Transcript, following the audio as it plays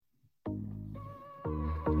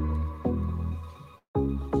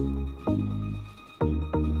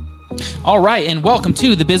All right, and welcome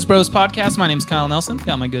to the Biz Bros podcast. My name is Kyle Nelson.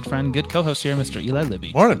 Got my good friend, good co-host here, Mr. Eli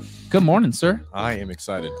Libby. Morning. Good morning, sir. I am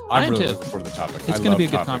excited. I am I'm really too. looking forward to the topic. It's going to be a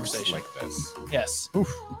good conversation like this. Yes.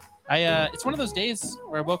 Oof. It's one of those days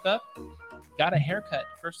where I woke up, got a haircut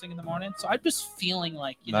first thing in the morning, so I'm just feeling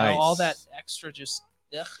like Nice. all that extra just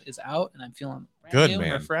is out, and I'm feeling brand Good, new,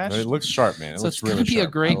 man. refreshed. It looks sharp, man. So looks it's going really to be a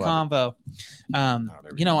sharp. great I love combo. there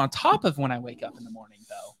we On top of when I wake up in the morning,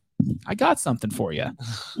 though, I got something for you.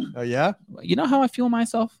 it. Oh, yeah? You know how I fuel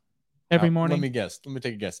myself every morning? Let me guess. Let me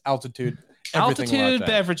take a guess. Altitude. Everything Altitude latte.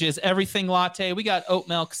 beverages, everything latte. We got oat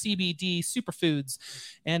milk, CBD, superfoods,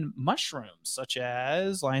 and mushrooms such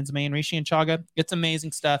as lion's mane, reishi, and chaga. It's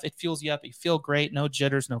amazing stuff. It fuels you up. You feel great. No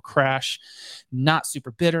jitters, no crash. Not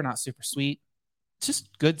super bitter, not super sweet.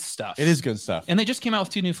 Just good stuff. It is good stuff. And they just came out with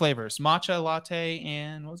 2 new flavors: matcha latte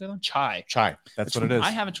and what was the other one? Chai. Chai. That's what it is.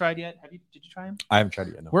 I haven't tried yet. Did you try them? I haven't tried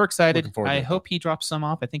it yet. No. We're excited. Looking forward to I it, hope he drops some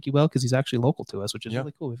off. I think he will because he's actually local to us, which is Yeah.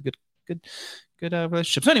 really cool. We have a good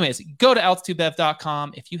relationship. So anyways, go to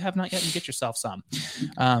altitudebev.com. If you have not yet, and get yourself some.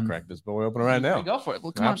 Crack this boy open right now. Go for it.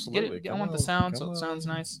 Well, come on. Get Absolutely. it. I Come want the on. sound so Come it sounds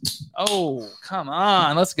on. nice. Oh, come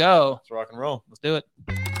on. Let's go. Let's rock and roll. Let's do it.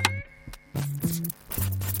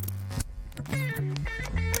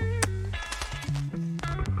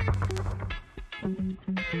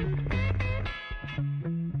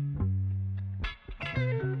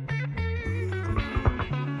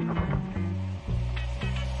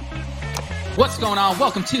 What's going on?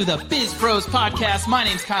 Welcome to the Biz Bros podcast. My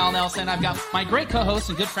name's Kyle Nelson. I've got my great co-host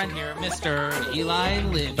and good friend here, Mr. Eli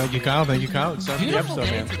Libby. Thank you, Kyle. Thank you, Kyle. Excited for the Beautiful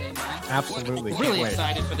episode, day man. today, man. Absolutely. We're Can't really wait.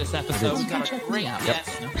 excited for this episode. is. We've got a great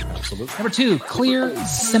guest. Absolutely. Number 2, clear,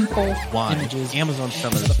 simple Why? images. Amazon And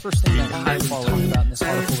Summers. The first thing that I highly talked about in this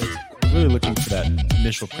article is Really looking for that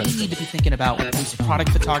initial you need to credibility. be thinking about when it comes to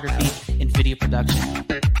product photography and video production.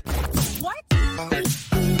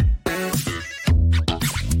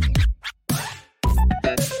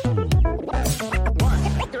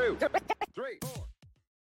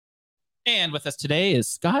 And with us today is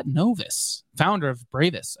Scott Novus, founder of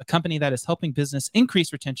Bravis, a company that is helping business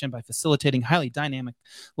increase retention by facilitating highly dynamic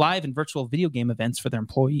live and virtual video game events for their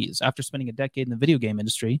employees. After spending a decade in the video game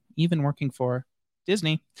industry, even working for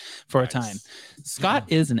Disney for a time, Scott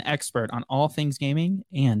is an expert on all things gaming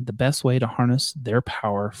and the best way to harness their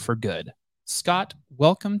power for good. Scott,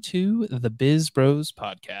 welcome to the Biz Bros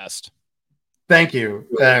podcast. Thank you.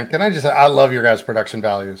 And can I just say, I love your guys' production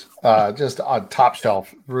values. Just on top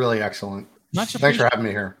shelf. Really excellent. Much Thanks for having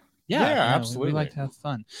me here. Yeah, Yeah, no, absolutely. We like to have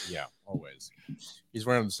fun. Yeah, always. He's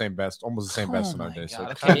wearing the same vest, almost the same vest Oh nowadays.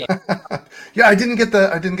 my So God, okay. Yeah, I didn't get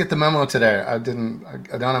the memo today. I don't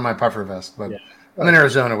have my puffer vest, but I'm in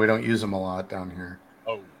Arizona. We don't use them a lot down here.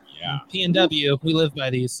 oh, yeah. P&W, we live by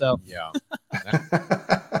these, so Yeah.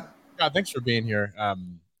 God, thanks for being here.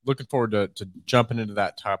 Looking forward to jumping into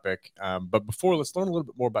that topic. But before, let's learn a little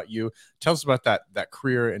bit more about you. Tell us about that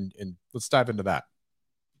career, and let's dive into that.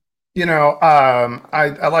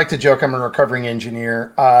 I like to joke I'm a recovering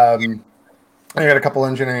engineer. I got a couple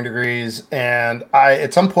engineering degrees, and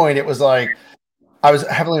at some point it was like I was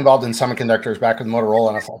heavily involved in semiconductors back with Motorola,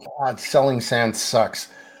 and I thought, God, selling sand sucks.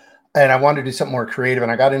 And I wanted to do something more creative,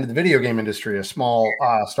 and I got into the video game industry, a small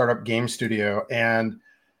startup game studio, and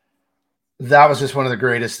that was just one of the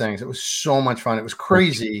greatest things. It was so much fun. It was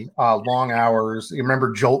crazy, long hours. You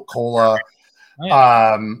remember Jolt Cola? Oh,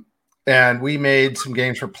 yeah. And we made some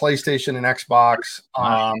games for PlayStation and Xbox.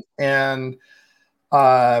 And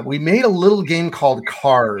we made a little game called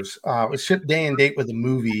Cars. It was shipped day and date with the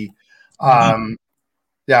movie.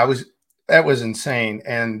 That was insane.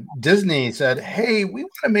 And Disney said, hey, we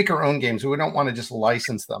want to make our own games. We don't want to just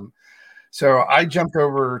license them. So I jumped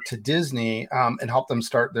over to Disney and helped them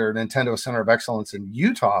start their Nintendo Center of Excellence in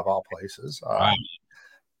Utah, of all places.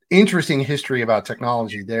 Interesting history about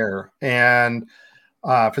technology there. And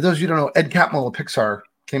for those of you who don't know, Ed Catmull of Pixar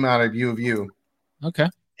came out of U of U. Okay.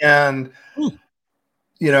 And,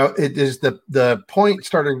 it is the point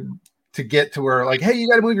started to get to where like, hey, you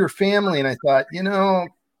got to move your family. And I thought,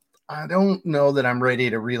 I don't know that I'm ready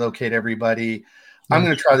to relocate everybody. I'm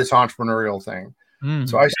going to try this entrepreneurial thing.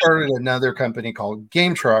 So I started another company called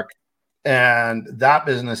Game Truck, and that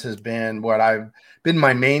business has been what I've been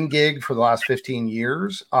my main gig for the last 15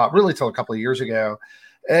 years, really till a couple of years ago.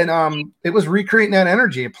 And it was recreating that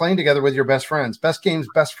energy of playing together with your best friends, best games,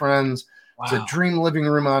 best friends. Wow. It's a dream living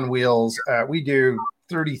room on wheels. We do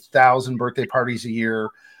 30,000 birthday parties a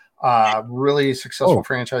year, really successful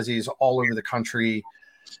franchisees all over the country.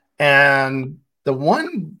 And the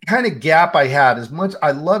one kind of gap I had, as much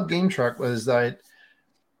I love Game Truck, was that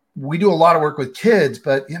we do a lot of work with kids,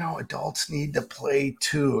 but adults need to play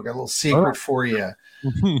too. I got a little secret for you.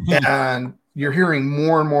 And you're hearing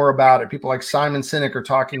more and more about it. People like Simon Sinek are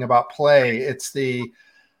talking about play.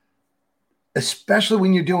 Especially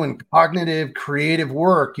when you're doing cognitive, creative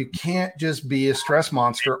work, you can't just be a stress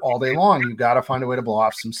monster all day long. You got to find a way to blow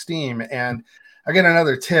off some steam. And I got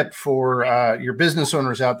another tip for your business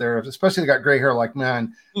owners out there, especially got gray hair like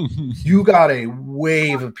mine. You got a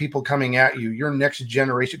wave of people coming at you, your next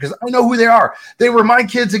generation, because I know who they are. They were my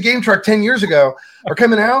kids at Game Truck 10 years ago, are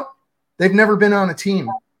coming out. They've never been on a team.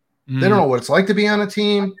 They don't know what it's like to be on a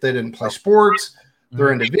team. They didn't play sports.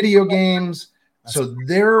 They're into video games. So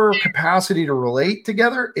their capacity to relate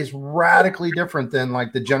together is radically different than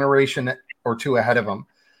like the generation or two ahead of them.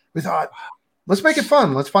 We thought, let's make it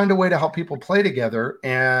fun. Let's find a way to help people play together.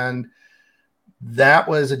 And that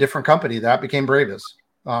was a different company. That became Bravus.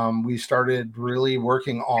 We started really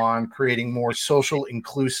working on creating more social,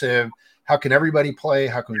 inclusive. How can everybody play?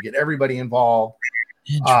 How can we get everybody involved?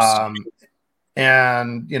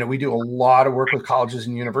 And, we do a lot of work with colleges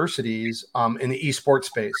and universities in the esports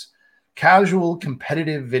space. Casual,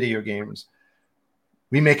 competitive video games.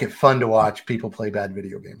 We make it fun to watch people play bad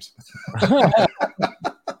video games. That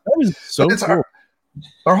is so cool.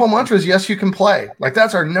 Our whole mantra is, yes, you can play. Like,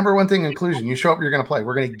 that's our number one thing, inclusion. You show up, you're going to play.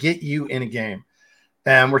 We're going to get you in a game.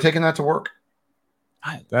 And we're taking that to work.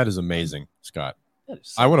 That is amazing, Scott.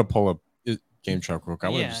 I want to pull up Game Truck real quick.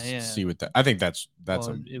 I want to see what that. I think that's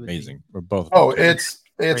amazing. We're both. Oh, it's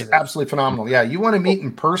absolutely phenomenal. Yeah, you want to meet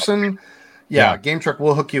in person? Yeah, Game Truck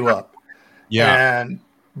will hook you up. Yeah, and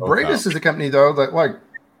Bravus is a company though that like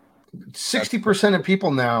 60% of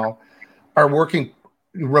people now are working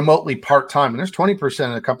remotely part time, and there's 20%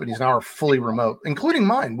 of the companies now are fully remote, including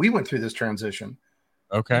mine. We went through this transition.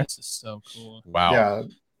 Okay, this is so cool. Wow. Yeah.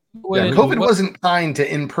 COVID wasn't kind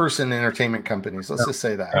to in-person entertainment companies. Let's just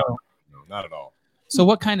say that. No, not at all. So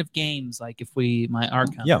what kind of games, like if our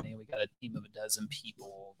company, we got a team of 12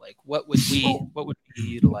 people, like what would we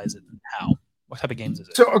utilize it and how? What type of games is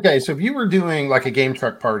it? So if you were doing like a Game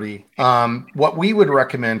Truck party, what we would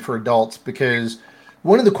recommend for adults, because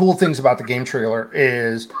one of the cool things about the game trailer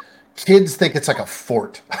is kids think it's like a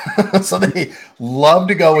fort. So they love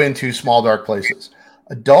to go into small, dark places.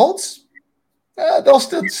 Adults, they'll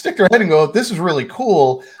still stick their head and go, this is really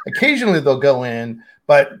cool. Occasionally they'll go in,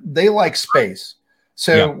 but they like space.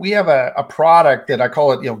 So we have a product that I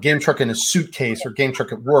call it, Game Truck in a suitcase or Game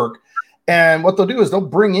Truck at work. And what they'll do is they'll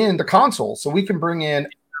bring in the console. So we can bring in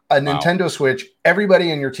a Nintendo Switch.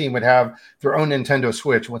 Everybody in your team would have their own Nintendo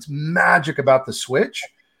Switch. What's magic about the Switch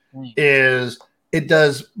is it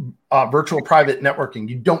does virtual private networking.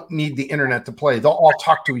 You don't need the internet to play. They'll all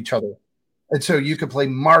talk to each other. And so you could play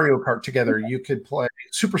Mario Kart together. You could play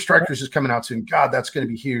Super Strikers is coming out soon. God, that's going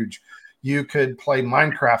to be huge. You could play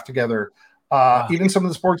Minecraft together. Even some of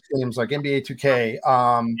the sports games like NBA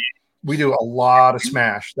 2K. We do a lot of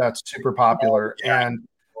Smash. That's super popular. And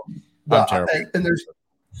there's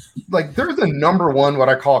they're the number one, what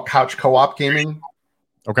I call couch co-op gaming.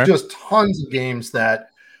 Okay. Just tons of games that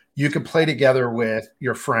you could play together with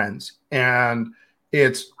your friends. And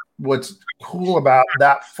it's what's cool about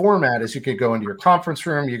that format is you could go into your conference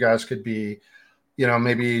room. You guys could be,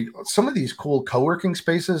 maybe some of these cool co-working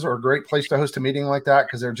spaces are a great place to host a meeting like that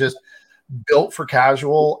because they're just built for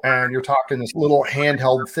casual, and you're talking this little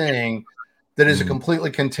handheld thing that is a completely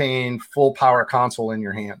contained full power console in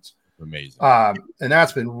your hands. Amazing. And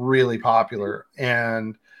that's been really popular.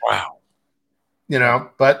 And wow.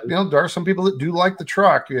 But there are some people that do like the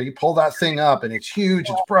truck. You pull that thing up and it's huge,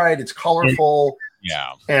 it's bright, it's colorful.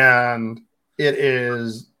 Yeah. And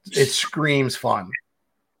it screams fun.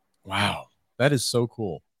 Wow. That is so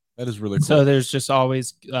cool. That is really cool. So there's just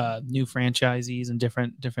always new franchisees in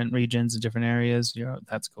different regions and different areas.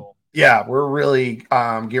 That's cool. Yeah, we're really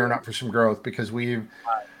gearing up for some growth because we've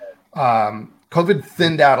COVID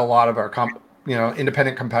thinned out a lot of our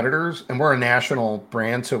independent competitors, and we're a national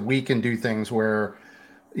brand, so we can do things where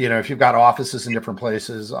if you've got offices in different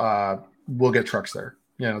places, we'll get trucks there.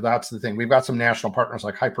 That's the thing. We've got some national partners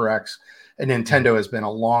like HyperX, and Nintendo has been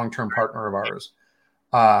a long-term partner of ours.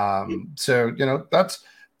 So that's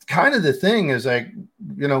kind of the thing is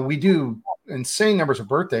we do insane numbers of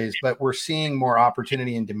birthdays, but we're seeing more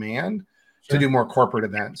opportunity and demand to do more corporate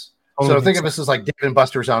events. So think of us as like Dave and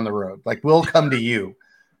Buster's on the road. Like we'll come to you.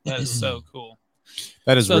 That is so cool.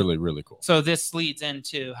 That is really, really cool. So this leads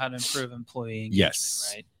into how to improve employee engagement,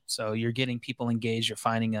 yes. Right? So you're getting people engaged. You're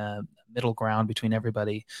finding a middle ground between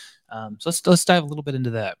everybody. So let's dive a little bit into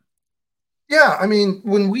that. Yeah, I mean,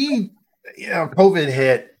 when COVID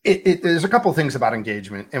hit, there's a couple of things about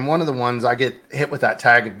engagement, and one of the ones I get hit with that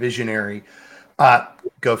tag of visionary.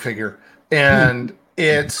 Go figure. And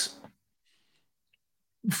it's,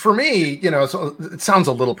 for me, you know, so it sounds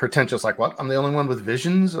a little pretentious, like, what? I'm the only one with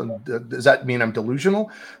visions? Does that mean I'm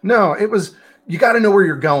delusional? No, it was, you got to know where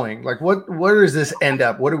you're going. Like, where does this end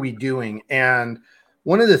up? What are we doing? And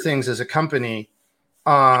one of the things as a company,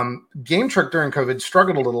 Game Truck during COVID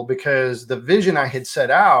struggled a little because the vision I had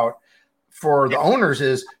set out for the owners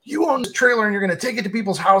is, you own the trailer and you're going to take it to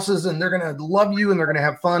people's houses and they're going to love you and they're going to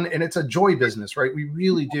have fun. And it's a joy business, right? We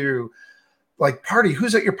really do. Like, party,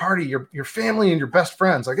 who's at your party? Your family and your best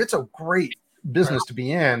friends. Like, it's a great business to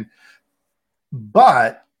be in.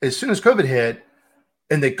 But as soon as COVID hit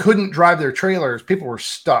and they couldn't drive their trailers, people were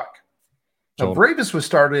stuck. Now, Bravus was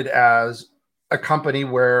started as a company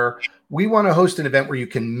where we want to host an event where you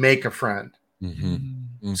can make a friend. Mm-hmm.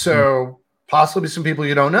 Mm-hmm. So possibly some people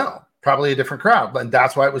you don't know, probably a different crowd. And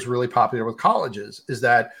that's why it was really popular with colleges, is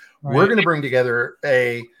that we're going to bring together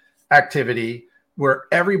a activity where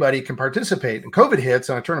everybody can participate. And COVID hits,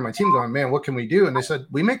 and I turned to my team going, man, what can we do? And they said,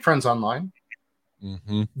 we make friends online.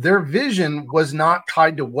 Mm-hmm. Their vision was not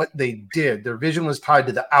tied to what they did. Their vision was tied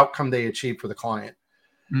to the outcome they achieved for the client.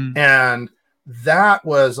 Mm. And that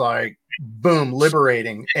was like, boom,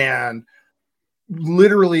 liberating. And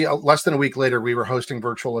literally less than a week later, we were hosting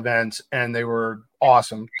virtual events and they were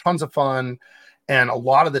awesome. Tons of fun. And a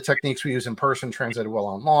lot of the techniques we use in person translated well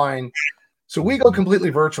online. So we go completely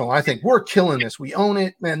virtual. I think we're killing this. We own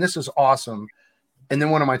it, man. This is awesome. And then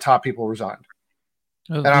one of my top people resigned.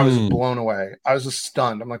 And I was blown away. I was just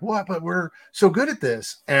stunned. I'm like, what? But we're so good at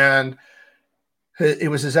this. And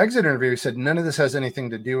it was his exit interview. He said, none of this has anything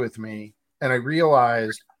to do with me. And I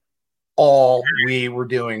realized all we were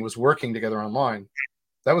doing was working together online.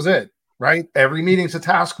 That was it, right? Every meeting's a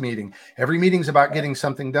task meeting. Every meeting's about getting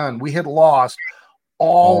something done. We had lost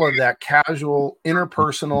all of that casual,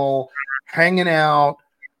 interpersonal, hanging out.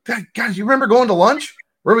 Guys, you remember going to lunch?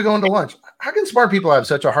 Where are we going to lunch? How can smart people have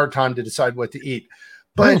such a hard time to decide what to eat?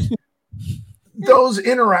 But those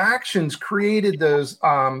interactions created those,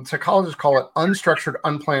 psychologists call it unstructured,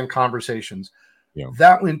 unplanned conversations. Yeah.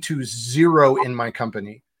 That went to zero in my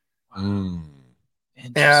company. Mm.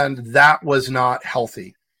 And that was not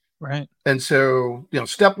healthy. Right. And so, you know,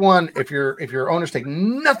 step one, if your owners take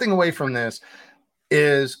nothing away from this,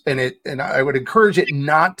 is, and I would encourage it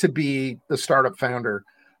not to be the startup founder.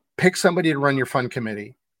 Pick somebody to run your fund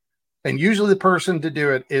committee. And usually the person to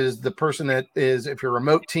do it is the person that is, if you're a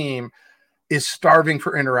remote team, is starving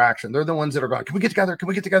for interaction. They're the ones that are going, can we get together? Can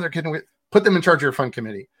we get together? Can we put them in charge of your fund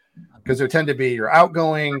committee? Because they tend to be your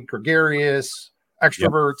outgoing, gregarious,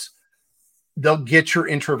 extroverts. Yep. They'll get your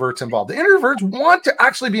introverts involved. The introverts want to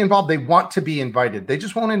actually be involved. They want to be invited. They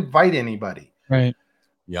just won't invite anybody. Right.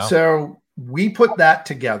 Yeah. So we put that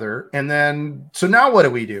together. And then, so now what do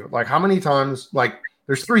we do? Like, how many times, like,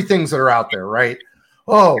 there's three things that are out there, right?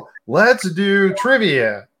 Oh, let's do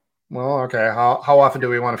trivia. Well, okay. How often do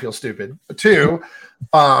we want to feel stupid? Two,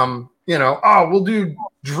 you know, we'll do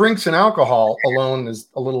drinks and alcohol alone is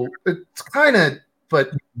a little, it's kind of,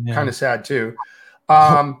 but kind of sad too.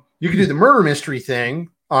 You could do the murder mystery thing.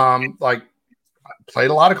 Like, I played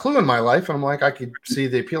a lot of Clue in my life, and I'm like, I could see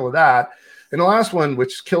the appeal of that. And the last one,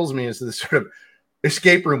 which kills me, is this sort of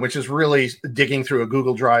escape room, which is really digging through a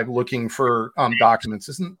Google Drive looking for documents.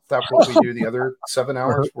 Isn't that what we do the other 7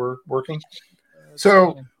 hours we're working?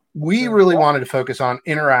 So we really wanted to focus on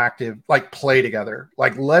interactive, like play together,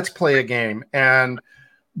 like let's play a game. And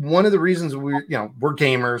one of the reasons we're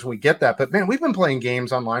gamers, we get that, but man, we've been playing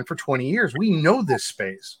games online for 20 years. We know this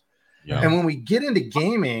space. Yeah. And when we get into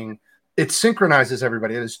gaming, it synchronizes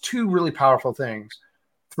everybody. There's two really powerful things.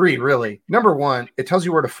 Three, really. Number one, it tells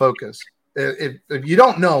you where to focus. If you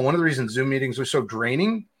don't know, one of the reasons Zoom meetings are so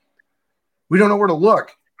draining, we don't know where to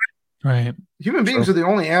look. Right. Human beings are the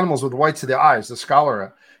only animals with whites of the eyes, the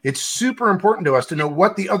scholera. It's super important to us to know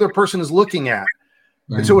what the other person is looking at.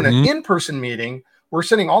 Mm-hmm. And so in an in-person meeting, we're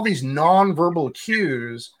sending all these nonverbal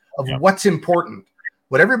cues of what's important.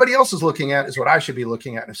 What everybody else is looking at is what I should be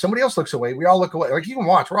looking at. And if somebody else looks away, we all look away. Like you can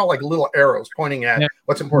watch, we're all like little arrows pointing at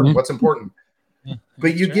what's important, what's important.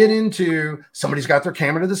 But you get into somebody's got their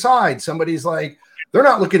camera to the side. Somebody's like, they're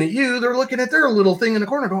not looking at you. They're looking at their little thing in the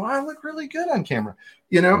corner going, I look really good on camera,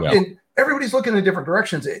 you know, and everybody's looking in different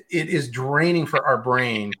directions. It is draining for our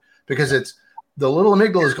brain because it's the little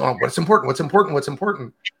amygdala is going, what's important, what's important, what's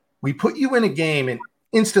important. We put you in a game and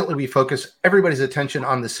instantly we focus everybody's attention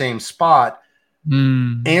on the same spot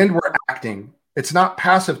and we're acting. It's not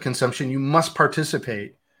passive consumption. You must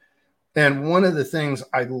participate. And one of the things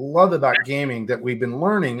I love about gaming that we've been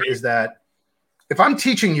learning is that if I'm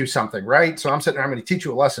teaching you something, right? So I'm sitting there, I'm going to teach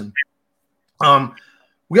you a lesson.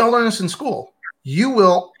 We all learn this in school. You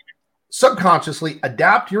will subconsciously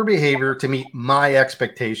adapt your behavior to meet my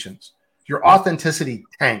expectations. Your authenticity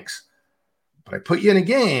tanks. But I put you in a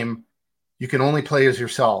game, you can only play as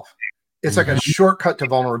yourself. It's like a shortcut to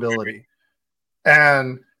vulnerability.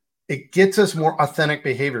 And it gets us more authentic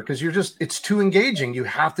behavior because it's too engaging. You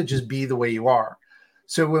have to just be the way you are.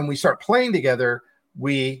 So when we start playing together,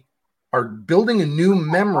 we are building a new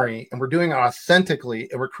memory and we're doing it authentically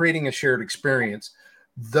and we're creating a shared experience.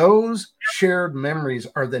 Those shared memories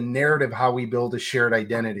are the narrative how we build a shared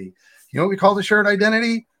identity. You know what we call the shared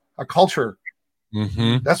identity? A culture.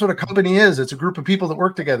 That's what a company is. It's a group of people that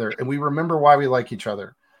work together and we remember why we like each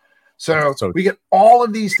other. So we get all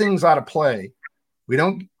of these things out of play.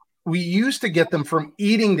 We used to get them from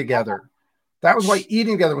eating together. That was why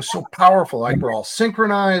eating together was so powerful. Like we're all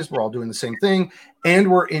synchronized, we're all doing the same thing,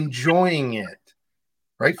 and we're enjoying it.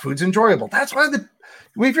 Right? Food's enjoyable. That's why if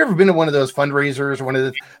you've ever been to one of those fundraisers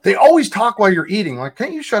or they always talk while you're eating. Like,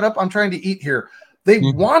 can't you shut up? I'm trying to eat here. They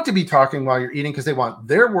want to be talking while you're eating because they want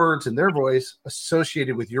their words and their voice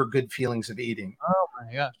associated with your good feelings of eating. Oh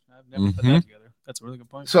my gosh. I've never put that together. That's a really good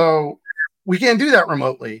point. So we can't do that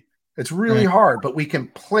remotely. It's really hard, but we can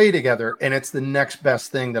play together. And it's the next best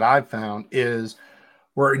thing that I've found is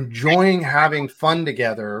we're enjoying having fun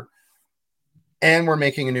together and we're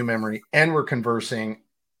making a new memory and we're conversing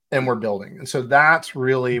and we're building. And so that's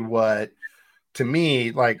really what, to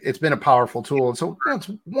me, like it's been a powerful tool. And so it's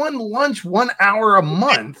one lunch, 1 hour a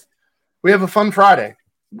month. We have a fun Friday.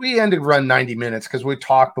 We end to run 90 minutes because we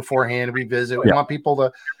talk beforehand, we visit. We want people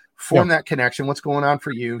to form that connection. What's going on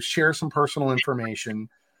for you? Share some personal information.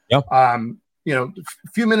 A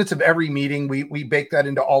few minutes of every meeting, we bake that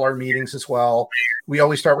into all our meetings as well. We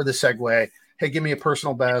always start with a segue. Hey, give me a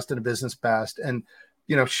personal best and a business best, and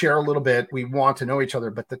share a little bit. We want to know each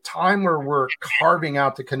other, but the time where we're carving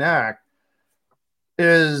out to connect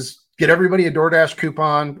is get everybody a DoorDash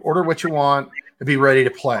coupon, order what you want, and be ready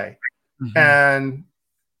to play. And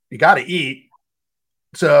you got to eat.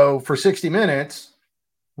 So for 60 minutes,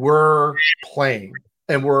 we're playing.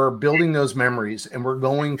 And we're building those memories and we're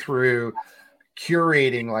going through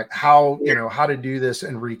curating like how to do this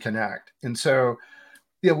and reconnect. And so,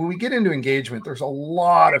 when we get into engagement, there's a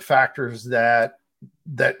lot of factors that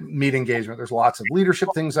meet engagement. There's lots of leadership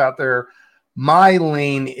things out there. My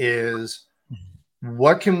lane is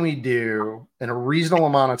what can we do in a reasonable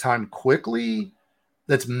amount of time quickly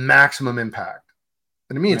that's maximum impact?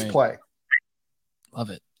 And to me, it's play. Love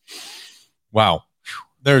it. Wow.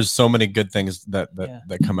 There's so many good things that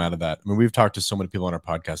come out of that. I mean, we've talked to so many people on our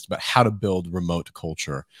podcast about how to build remote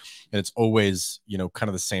culture, and it's always, kind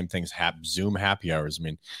of the same things. Zoom happy hours. I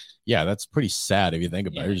mean, that's pretty sad if you think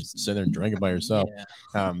about it. You're just sitting there and drinking by yourself.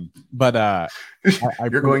 But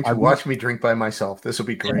you're going to watch me drink by myself. This will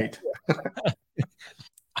be great.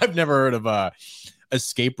 I've never heard of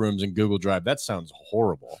escape rooms in Google Drive. That sounds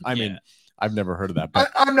horrible. I mean, I've never heard of that.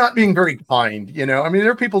 But I'm not being very kind. I mean, there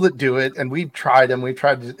are people that do it, and we've tried them. We've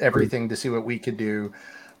tried everything to see what we could do.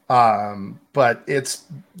 But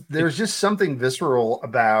there's just something visceral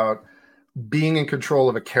about being in control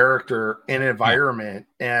of a character in an environment.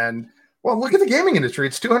 And look at the gaming industry.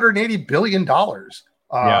 It's $280 billion.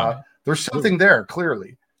 There's something there,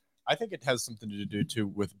 clearly. I think it has something to do too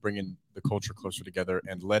with bringing the culture closer together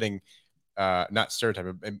and letting, not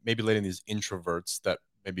stereotype, but maybe letting these introverts that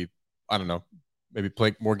maybe, I don't know, maybe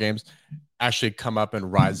play more games, actually come up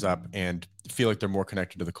and rise up and feel like they're more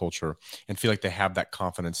connected to the culture and feel like they have that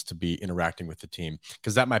confidence to be interacting with the team,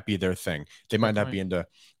 because that might be their thing. They might not be into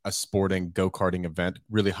a sporting go-karting event,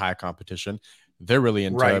 really high competition. They're really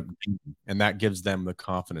into it, and that gives them the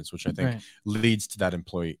confidence, which I think leads to that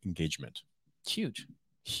employee engagement. Huge.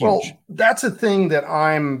 Well, that's a thing that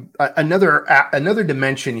another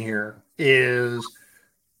dimension here is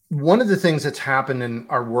one of the things that's happened in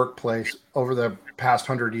our workplace over the past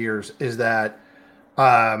 100 years is that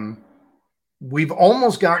we've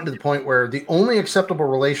almost gotten to the point where the only acceptable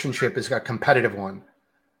relationship is a competitive one.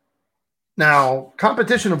 Now,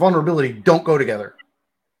 competition and vulnerability don't go together,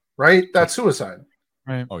 right? That's suicide.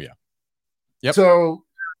 Right. Oh, yeah. Yep. So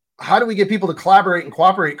how do we get people to collaborate and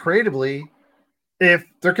cooperate creatively if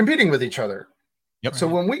they're competing with each other? Yep. So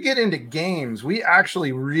when we get into games, we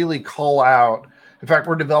actually really call out. In fact,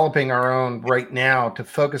 we're developing our own right now to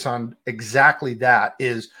focus on exactly that,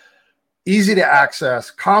 is easy to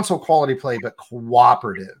access, console quality play, but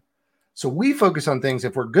cooperative. So we focus on things,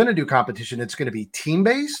 if we're going to do competition, it's going to be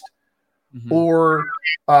team-based or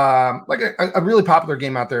like a really popular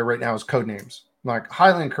game out there right now is Codenames. Like,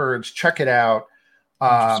 highly encouraged, check it out.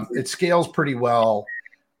 It scales pretty well.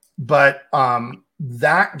 But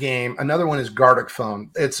that game, another one is Gartic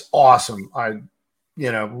Phone. It's awesome.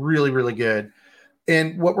 Really, really good.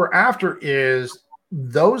 And what we're after is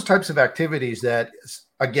those types of activities that,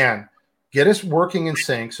 again, get us working in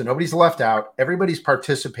sync so nobody's left out, everybody's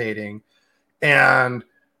participating, and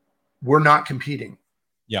we're not competing.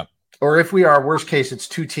 Yeah. Or if we are, worst case, it's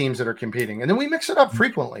two teams that are competing. And then we mix it up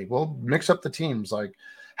frequently. We'll mix up the teams like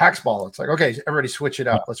Hacksball. It's like, okay, everybody switch it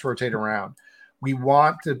up. Let's rotate around. We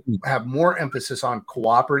want to have more emphasis on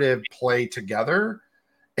cooperative play together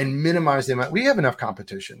and minimize the amount. We have enough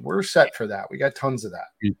competition. We're set for that. We got tons of that.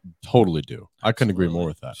 You totally do. I couldn't agree more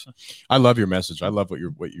with that. I love your message. I love what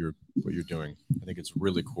you're doing. I think it's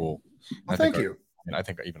really cool. Well, thank you. And I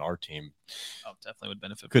think even our team definitely would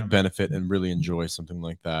benefit. Could benefit and really enjoy something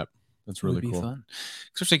like that. That's really cool. Fun.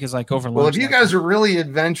 Especially because like over lunch. Well, if you guys are really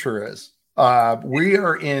adventurous, we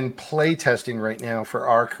are in play testing right now for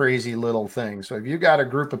our crazy little thing. So if you got a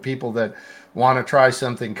group of people that want to try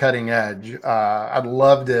something cutting edge, I'd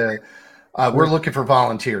love to. We're looking for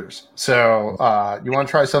volunteers. So you want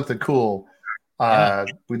to try something cool?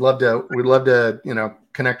 We'd love to.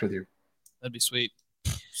 Connect with you. That'd be sweet.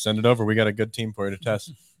 Send it over. We got a good team for you to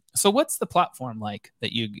test. So what's the platform like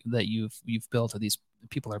that you've built? Or these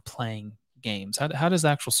people are playing games. How does the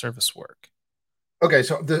actual service work? Okay,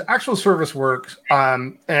 so the actual service works,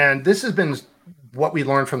 and this has been what we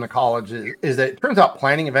learned from the college is that it turns out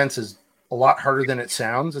planning events is a lot harder than it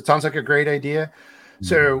sounds. It sounds like a great idea.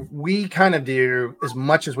 So we kind of do as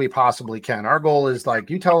much as we possibly can. Our goal is like,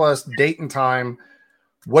 you tell us date and time,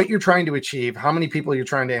 what you're trying to achieve, how many people you're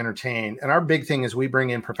trying to entertain. And our big thing is we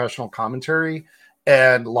bring in professional commentary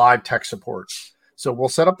and live tech support. So we'll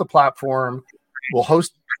set up the platform. We'll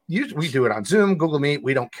host. We do it on Zoom, Google Meet.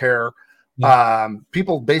 We don't care.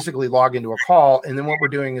 People basically log into a call, and then what we're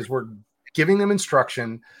doing is we're giving them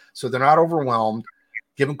instruction so they're not overwhelmed,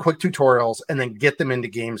 give them quick tutorials, and then get them into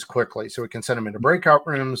games quickly so we can send them into breakout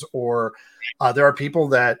rooms. Or there are people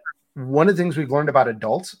that, one of the things we've learned about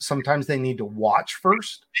adults, sometimes they need to watch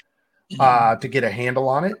first to get a handle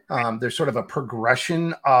on it. There's sort of a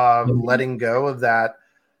progression of letting go of that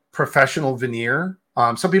professional veneer.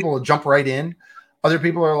 Some people will jump right in. Other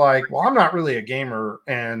people are like, well, I'm not really a gamer.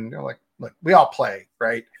 And they're like, look, we all play,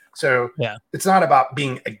 right? So it's not about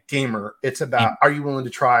being a gamer. It's about, are you willing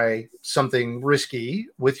to try something risky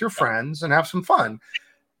with your friends and have some fun?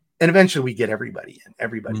 And eventually we get everybody in.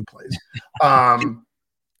 Everybody plays.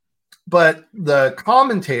 But the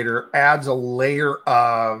commentator adds a layer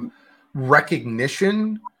of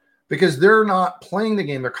recognition because they're not playing the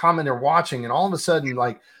game. They're commenting, they're watching. And all of a sudden,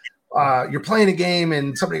 like, you're playing a game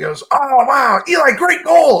and somebody goes, oh, wow, Eli, great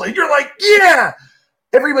goal. And you're like, yeah.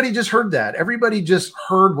 Everybody just heard that. Everybody just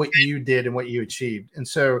heard what you did and what you achieved. And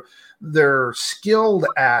so they're skilled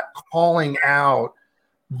at calling out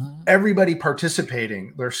everybody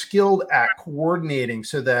participating. They're skilled at coordinating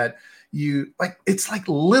so that it's like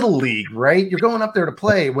Little League, right? You're going up there to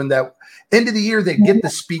play. When that end of the year, they get the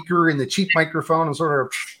speaker and the cheap microphone and sort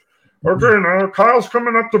of, okay, now Kyle's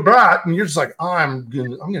coming up to bat. And you're just like, I'm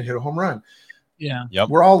going to hit a home run. Yeah. Yep.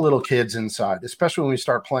 We're all little kids inside, especially when we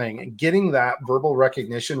start playing, and getting that verbal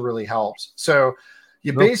recognition really helps. So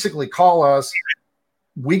you basically call us,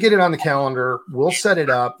 we get it on the calendar, we'll set it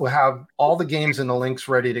up, we'll have all the games and the links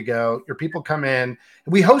ready to go. Your people come in, and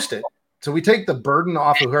we host it. So we take the burden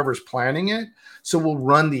off of whoever's planning it. So we'll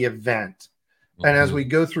run the event. And as we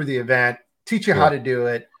go through the event, teach you how to do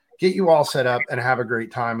it, get you all set up, and have a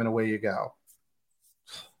great time, and away you go.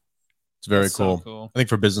 It's very cool. So cool. I think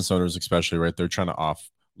for business owners, especially, right, they're trying to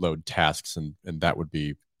offload tasks, and that would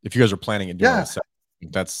be, if you guys are planning and doing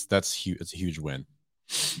this, that's huge. It's a huge win.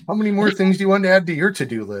 How many more things do you want to add to your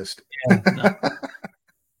to-do list?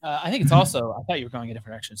 I think it's also, I thought you were going a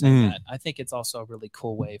different direction saying that. I think it's also a really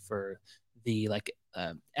cool way for the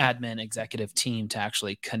admin executive team to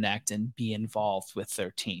actually connect and be involved with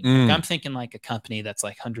their team. Like, I'm thinking like a company that's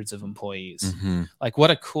like hundreds of employees. Like,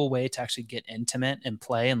 what a cool way to actually get intimate and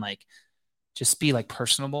play and like just be like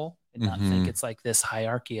personable and not think it's like this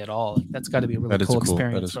hierarchy at all. Like, that's got to be a really cool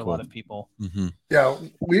experience for a lot of people. Yeah,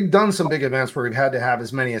 we've done some big events where we've had to have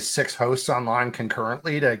as many as 6 hosts online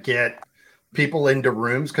concurrently to get people into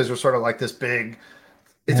rooms, because they're sort of like this big,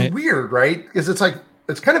 it's weird, right? Because it's like,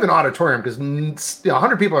 it's kind of an auditorium, because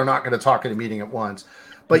 100 people are not going to talk in a meeting at once,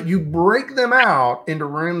 but you break them out into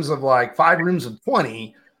rooms of like 5 rooms of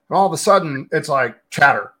 20, and all of a sudden it's like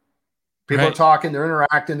chatter. People are talking, they're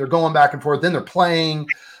interacting, they're going back and forth, then they're playing,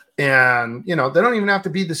 and they don't even have to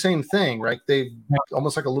be the same thing, right? They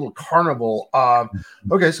almost like a little carnival.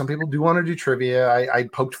 Okay, some people do want to do trivia. I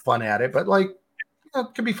poked fun at it, but like, it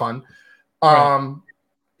could be fun. And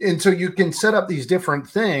so you can set up these different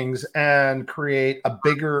things and create a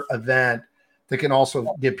bigger event that can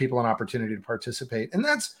also give people an opportunity to participate. And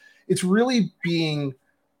it's really being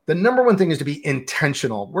the number one thing is to be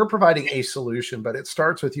intentional. We're providing a solution, but it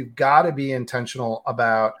starts with you've got to be intentional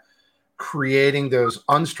about creating those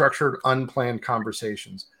unstructured, unplanned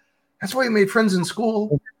conversations. That's why we made friends in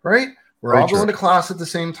school, right? We're all going to class at the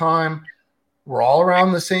same time. We're all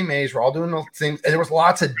around the same age. We're all doing the same. And there was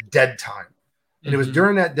lots of dead time. And it was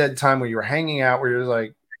during that dead time where you were hanging out, where you're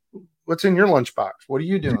like, what's in your lunchbox? What are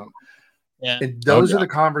you doing? Yeah. And those are the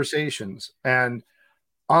conversations. And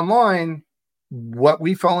online, what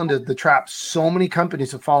we fall into the trap so many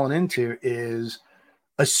companies have fallen into is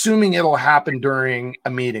assuming it'll happen during a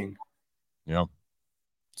meeting. Yeah,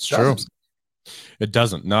 it's true. It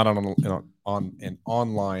doesn't. Not on an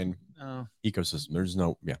online ecosystem. There's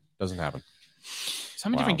no. Yeah, doesn't happen. So how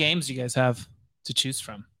many different games do you guys have to choose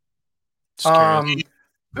from?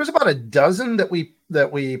 There's about a dozen that we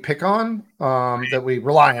pick on, that we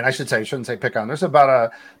rely on. I should say, I shouldn't say pick on. There's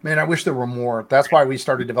about I wish there were more. That's why we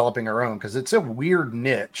started developing our own, because it's a weird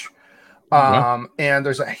niche. And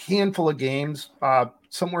there's a handful of games,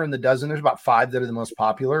 somewhere in the dozen. There's about 5 that are the most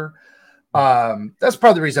popular. That's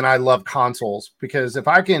probably the reason I love consoles, because if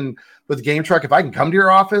I can, with Game Truck, if I can come to your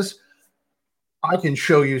office, I can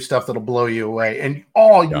show you stuff that'll blow you away. And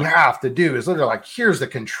all you have to do is literally like, here's the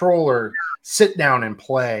controller, sit down and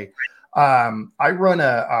play. I run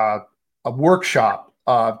a workshop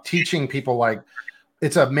teaching people, like,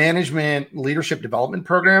 it's a management leadership development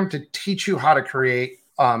program to teach you how to create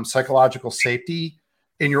psychological safety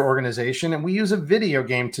in your organization. And we use a video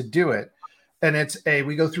game to do it. And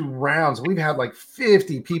we go through rounds. We've had like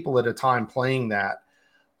 50 people at a time playing that.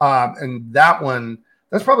 And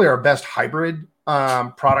that's probably our best hybrid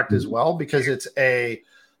product as well, because it's a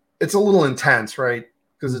little intense, right?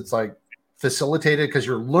 Because it's like facilitated, because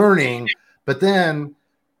you're learning, but then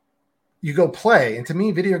you go play. And to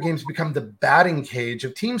me, video games become the batting cage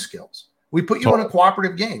of team skills. We put you in a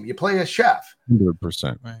cooperative game. You play a chef.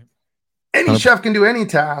 100%. Right. Any chef can do any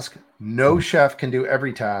task. No chef can do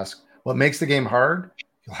every task. What makes the game hard?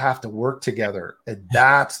 You'll have to work together. And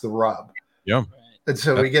that's the rub. Yeah. And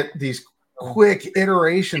so we get these quick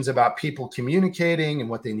iterations about people communicating and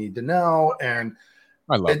what they need to know. And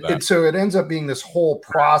I love that. And so it ends up being this whole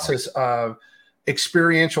process of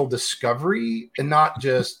experiential discovery, and not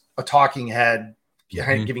just a talking head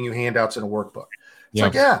giving you handouts in a workbook. It's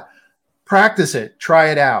like, practice it, try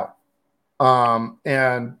it out.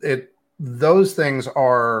 Those things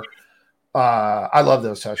are, I love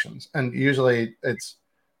those sessions. And usually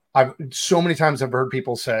so many times I've heard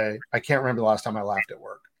people say, I can't remember the last time I laughed at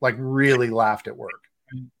work, like really laughed at work,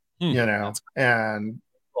 and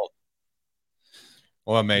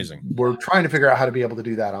well, amazing. We're trying to figure out how to be able to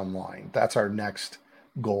do that online. That's our next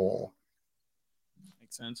goal.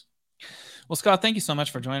 Makes sense. Well, Scott, thank you so much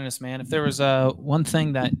for joining us, man. If there was one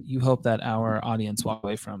thing that you hope that our audience walk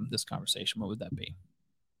away from this conversation, what would that be?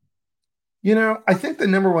 I think the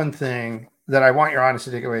number one thing that I want your audience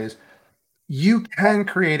to take away is you can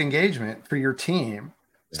create engagement for your team.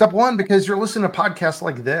 Step one, because you're listening to podcasts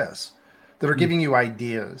like this that are giving you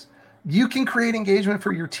ideas. You can create engagement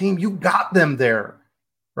for your team. You got them there,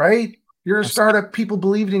 right? You're a startup. People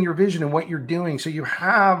believed in your vision and what you're doing. So you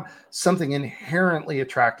have something inherently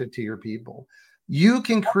attractive to your people. You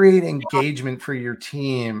can create engagement for your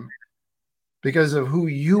team because of who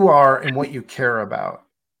you are and what you care about.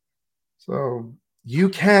 So you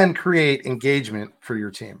can create engagement for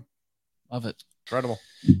your team. Love it. Incredible.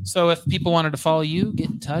 So if people wanted to follow you,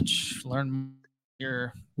 get in touch, learn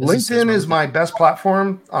your LinkedIn is my best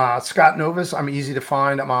platform. Scott Novus. I'm easy to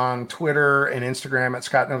find. I'm on Twitter and Instagram at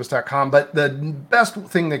scottnovus.com. But the best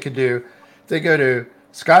thing they could do, they go to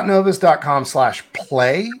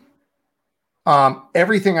scottnovus.com/play.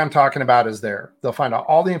 Everything I'm talking about is there. They'll find out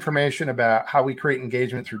all the information about how we create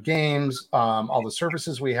engagement through games, all the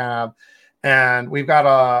services we have. And we've got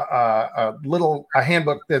a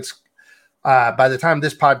handbook that's, by the time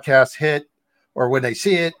this podcast hit or when they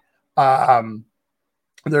see it,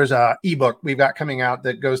 there's a ebook we've got coming out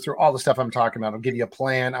that goes through all the stuff I'm talking about. It'll give you a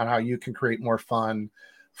plan on how you can create more fun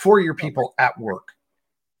for your people at work.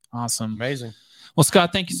 Awesome. Amazing. Well,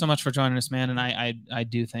 Scott, thank you so much for joining us, man. And I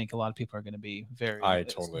do think a lot of people are going to be very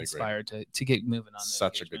inspired to get moving on.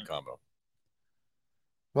 Such a good combo.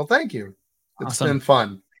 Well, thank you. It's awesome. been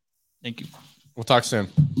fun. Thank you. We'll talk soon.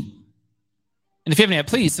 And if you haven't yet,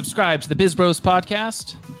 please subscribe to the Biz Bros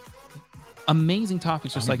podcast. Amazing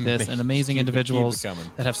topics just like this, and amazing individuals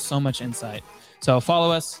that have so much insight. So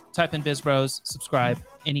follow us, type in Biz Bros, subscribe,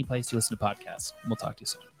 any place you listen to podcasts. We'll talk to you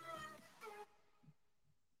soon.